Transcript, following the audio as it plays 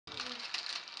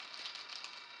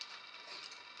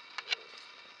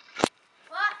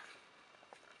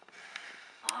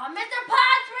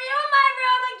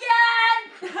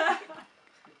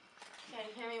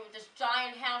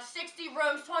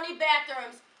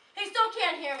bathrooms. He still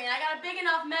can't hear me, and I got a big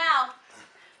enough mouth.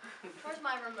 Where's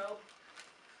my remote?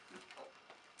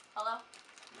 Hello?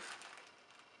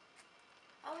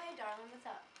 Oh, hey, darling, what's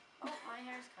up? Oh, my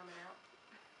hair's coming out.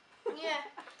 Yeah.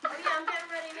 Oh, yeah, I'm getting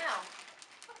ready now.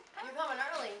 You're coming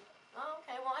early. Oh,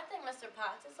 okay. Well, I think Mr.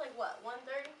 Potts, it's like, what,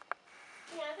 1:30?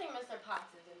 Yeah, I think Mr.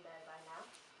 Potts is in bed by now.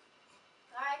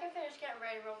 All right, I can finish getting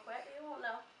ready real quick. You won't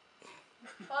know.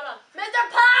 Hold on. Mr.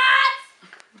 Potts!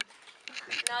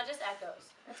 No, it just echoes.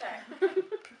 That's all right.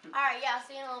 All right, yeah, I'll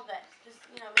see you in a little bit. Just,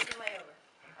 make your way over.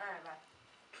 All right, bye.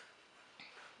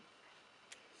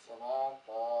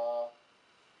 Samantha.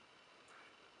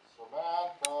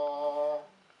 Samantha.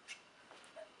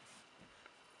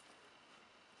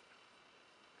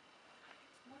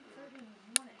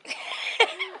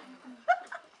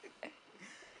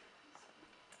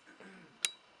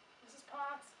 Mrs.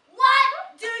 Potts, What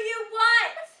do you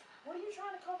want? what are you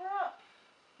trying to cover up?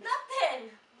 Nothing.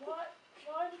 What?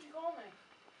 Why did you call me?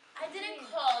 I didn't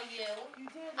call you. You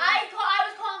did. I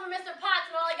was calling for Mr.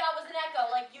 Potts, and all I got was an echo,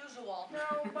 like usual. No,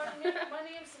 my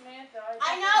name's Samantha.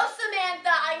 I know, Samantha,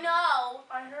 I know.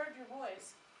 I heard your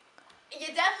voice.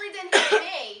 You definitely didn't hear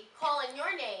me calling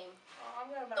your name. I'm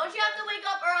going back. Don't you have to wake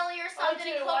up early or something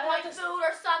and do. cook I my have to- food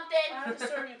or something? I have to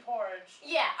serve you porridge.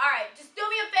 Yeah, all right. Just do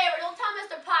me a favor. Don't tell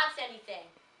Mr. Potts anything.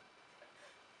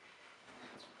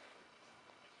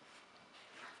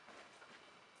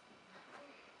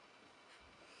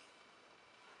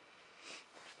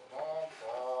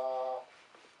 Samantha.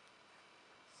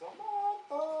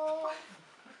 Samantha. Are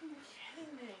you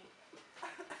kidding me?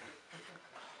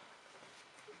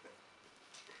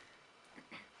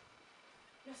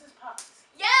 Mrs. Potts,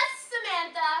 Yes,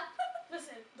 Samantha.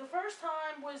 listen, the first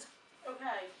time was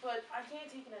okay, but I can't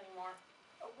take it anymore.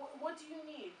 What do you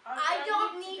need? I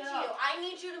don't need to you. go. I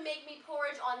need you to make me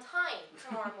porridge on time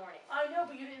tomorrow morning. I know,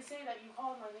 but you didn't say that. You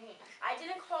called my name. I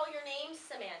didn't call your name,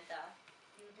 Samantha.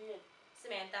 You did.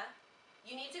 Samantha,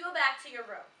 you need to go back to your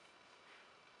room.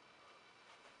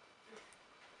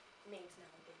 Names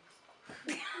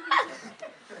nowadays.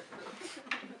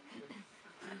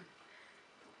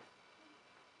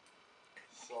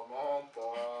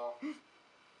 Samantha.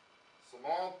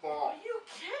 Samantha. Are you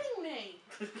kidding me?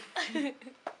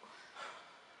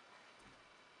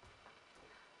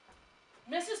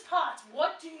 Mrs. Potts,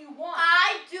 what do you want?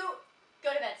 I do.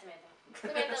 Go to bed, Samantha.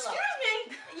 Samantha, look. Excuse me.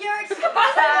 You're excused. You're excused.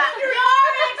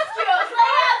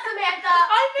 Lay down, Samantha.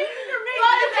 I'm making your maid. Go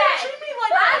to You bed. can't treat me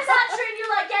like I'm this. not treating you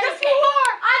like Yes, anything. you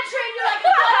are. I treat you like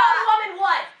a good old woman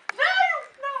would. No.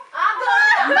 I'm going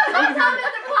out. Don't tell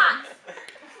Mr. Potts.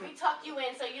 We tucked you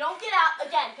in so you don't get out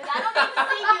again, because I don't need to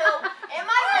see you in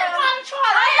my room. I'm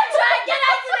trying. I am trying. Get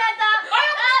out, Samantha.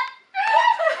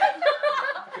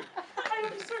 I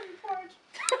have to serve you porridge.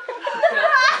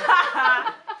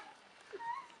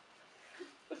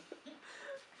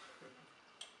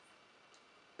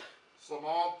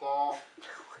 Samantha.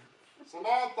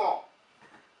 Samantha.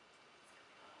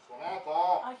 Samantha.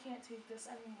 I can't take this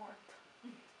anymore.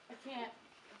 I can't.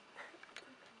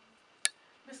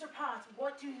 Mr. Potts,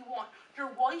 what do you want? Your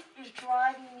wife is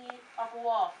driving me up a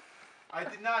wall. I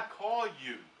did not call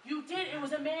you. You did. It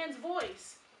was a man's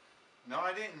voice. No,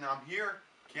 I didn't. I'm here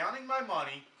counting my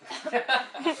money.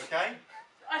 Okay?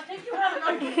 I think you have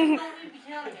enough. You don't need to be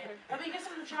counting it. I think it's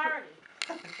some charity.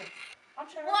 I'm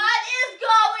charity. What is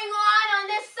going on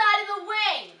this side of the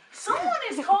wing? Someone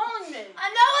is calling me.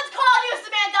 No one's calling you,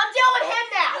 Samantha. I'm dealing with him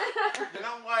now. You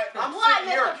know what? I'm What,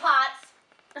 sitting here. Mr. Potts?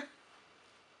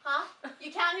 Huh?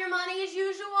 You counting your money as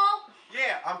usual?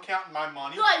 Yeah, I'm counting my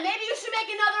money. Good. Maybe you should make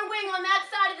another wing on that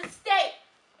side of the state.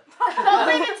 A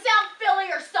wing in South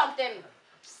Philly or something.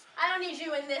 I don't need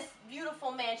you in this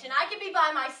beautiful mansion. I could be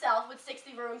by myself with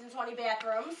 60 rooms and 20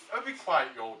 bathrooms. Oh, be quiet,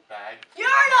 you old bag. You're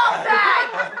an old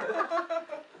bag!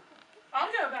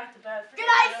 I'll go back to bed. Good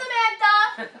night,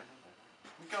 Samantha.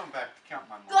 I'm going back to count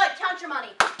my money. Good. Count your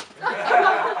money.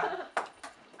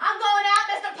 I'm going out,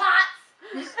 Mr. Potts.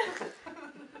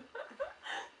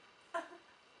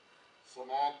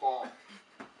 Samantha.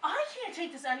 I can't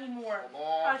take this anymore.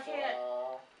 Samantha. I can't.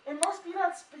 It must be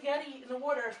that spaghetti in the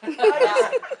water.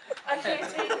 I can't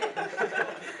take it.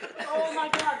 Oh my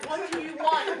God, what do you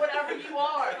want? Whatever you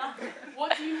are.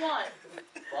 What do you want?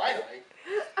 Finally.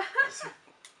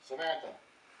 Samantha.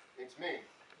 It's me.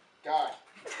 God.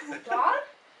 God?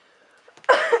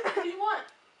 What do you want?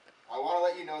 I want to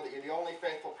let you know that you're the only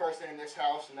faithful person in this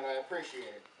house and that I appreciate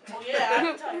it. Well, yeah, I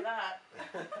can tell you that.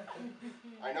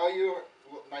 I know you're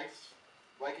nice,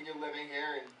 liking your living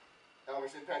here in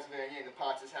Elmerson, Pennsylvania, in the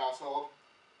Potts' household,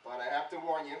 but I have to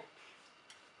warn you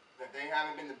that they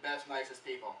haven't been the best, nicest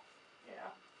people. Yeah.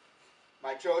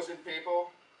 My chosen people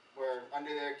were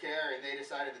under their care, and they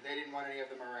decided that they didn't want any of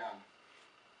them around.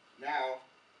 Now,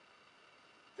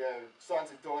 the sons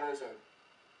and daughters are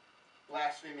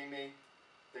blaspheming me.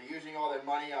 They're using all their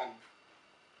money on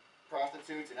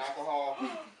prostitutes and alcohol,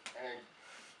 and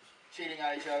cheating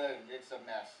on each other, and it's a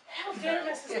mess. How dare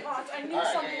Mrs. Potts? I knew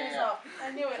Alright, something yeah, was yeah. up.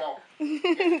 I knew it. So,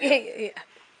 Yeah.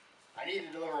 I need you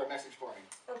to deliver a message for me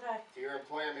Okay. to your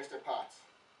employer, Mr. Potts.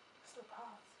 Mr.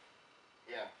 Potts.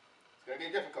 Yeah, it's going to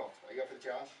be difficult. Are you up for the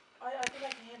challenge? I think I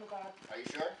can handle that. Are you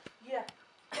sure? Yeah.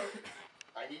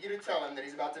 I need you to tell him that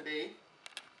he's about to be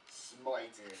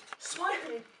smited.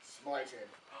 Smited. Smited.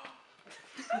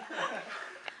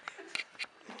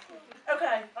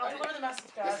 Okay, I'll I- deliver the message,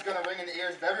 This guys. is going to ring in the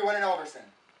ears of everyone in Elverson.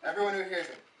 Everyone who hears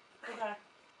it. Okay.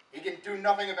 He can do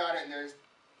nothing about it, and there's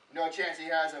no chance he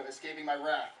has of escaping my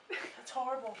wrath. That's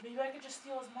horrible. Maybe I could just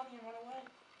steal his money and run away.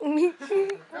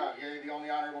 No, you're the only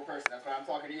honorable person. That's why I'm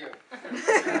talking to you.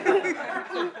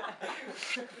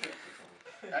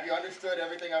 Have you understood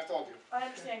everything I've told you? I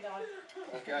understand, God.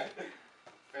 Okay.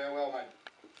 Farewell, my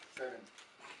servant.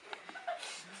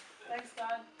 Thanks,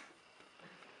 God.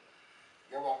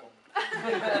 You're welcome.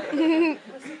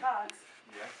 Mr. Potts,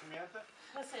 Yes, Samantha?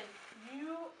 listen,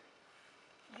 you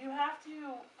have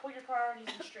to put your priorities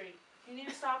in straight. You need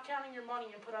to stop counting your money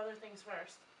and put other things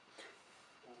first.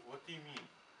 What do you mean?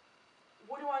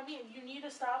 What do I mean? You need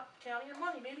to stop counting your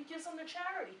money. Maybe give some to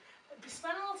charity.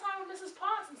 Spend a little time with Mrs.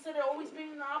 Potts instead of always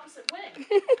being in the opposite wing.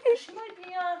 She might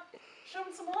be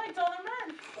showing some light to other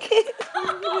men.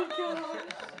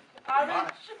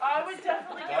 I would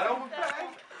definitely That give over that.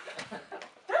 bag?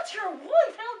 That's your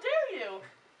wife. How dare you?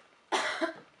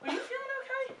 Are you feeling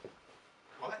okay?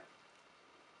 What?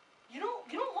 You don't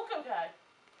look okay.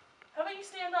 How about you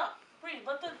stand up? Breathe.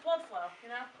 Let the blood flow. You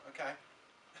know, Okay.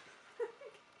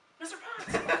 Mr.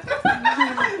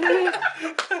 Potts.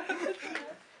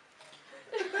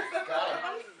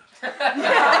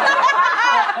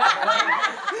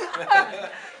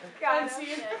 Got it. And see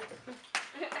you.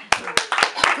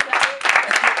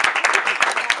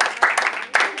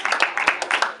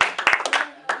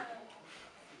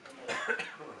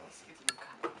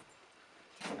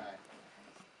 Alright.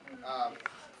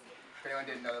 If anyone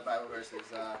didn't know, the Bible verse is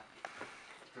the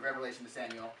Revelation to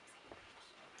Samuel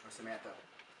or Samantha.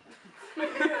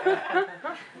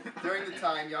 During the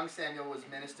time young Samuel was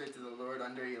ministered to the Lord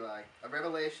under Eli, a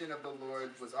revelation of the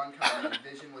Lord was uncommon and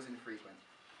vision was infrequent.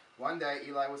 One day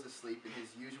Eli was asleep in his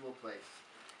usual place.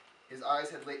 His eyes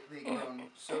had lately grown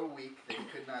so weak that he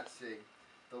could not see.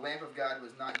 The lamp of God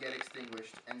was not yet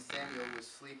extinguished, and Samuel was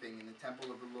sleeping in the temple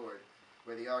of the Lord,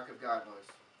 where the ark of God was.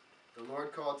 The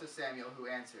Lord called to Samuel, who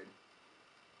answered,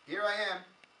 "Here I am."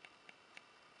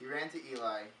 He ran to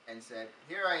Eli and said,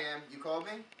 "Here I am. You called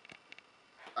me?"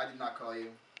 "I did not call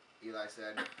you," Eli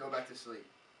said. "Go back to sleep."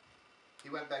 He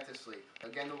went back to sleep.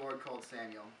 Again the Lord called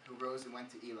Samuel, who rose and went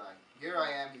to Eli. "Here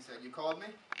I am," he said. "You called me?"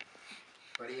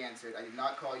 But he answered, "I did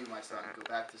not call you, my son. Go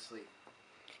back to sleep."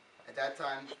 At that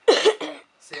time,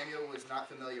 Samuel was not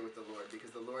familiar with the Lord,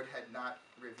 because the Lord had not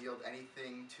revealed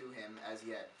anything to him as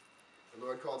yet. The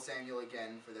Lord called Samuel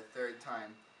again for the third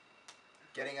time.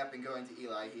 Getting up and going to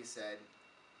Eli, he said,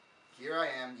 "Here I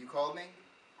am. You called me?"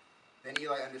 Then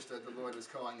Eli understood the Lord was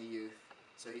calling the youth.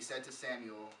 So he said to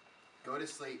Samuel, "Go to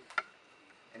sleep.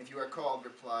 And if you are called,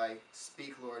 reply,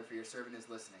 'Speak, Lord, for your servant is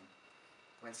listening.'"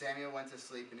 When Samuel went to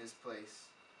sleep in his place,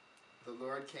 the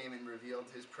Lord came and revealed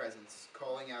his presence,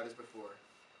 calling out as before,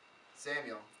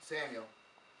 "Samuel, Samuel."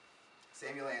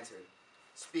 Samuel answered,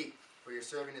 "Speak, for your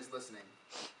servant is listening."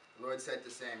 The Lord said to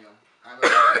Samuel, "I am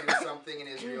about to do something in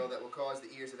Israel that will cause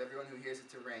the ears of everyone who hears it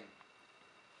to ring.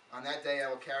 On that day I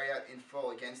will carry out in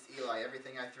full against Eli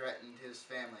everything I threatened his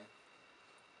family.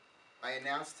 I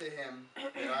announced to him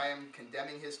that I am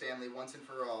condemning his family once and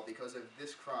for all because of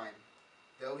this crime.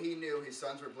 Though he knew his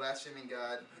sons were blaspheming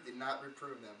God, he did not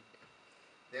reprove them.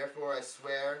 Therefore I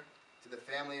swear to the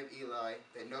family of Eli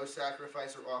that no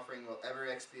sacrifice or offering will ever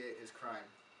expiate his crime."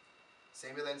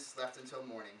 Samuel then slept until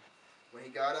morning. When he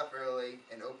got up early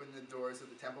and opened the doors of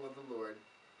the temple of the Lord,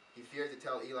 he feared to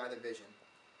tell Eli the vision.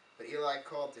 But Eli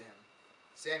called to him,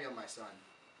 "Samuel, my son."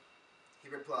 He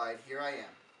replied, "Here I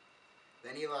am."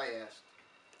 Then Eli asked,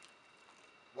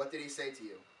 "What did he say to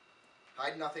you?"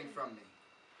 "Hide nothing from me.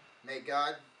 May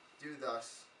God do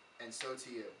thus and so to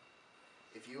you,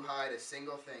 if you hide a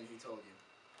single thing he told you."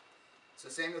 So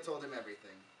Samuel told him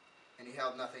everything, and he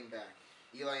held nothing back.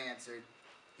 Eli answered,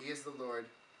 "He is the Lord.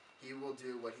 He will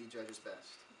do what he judges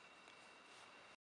best."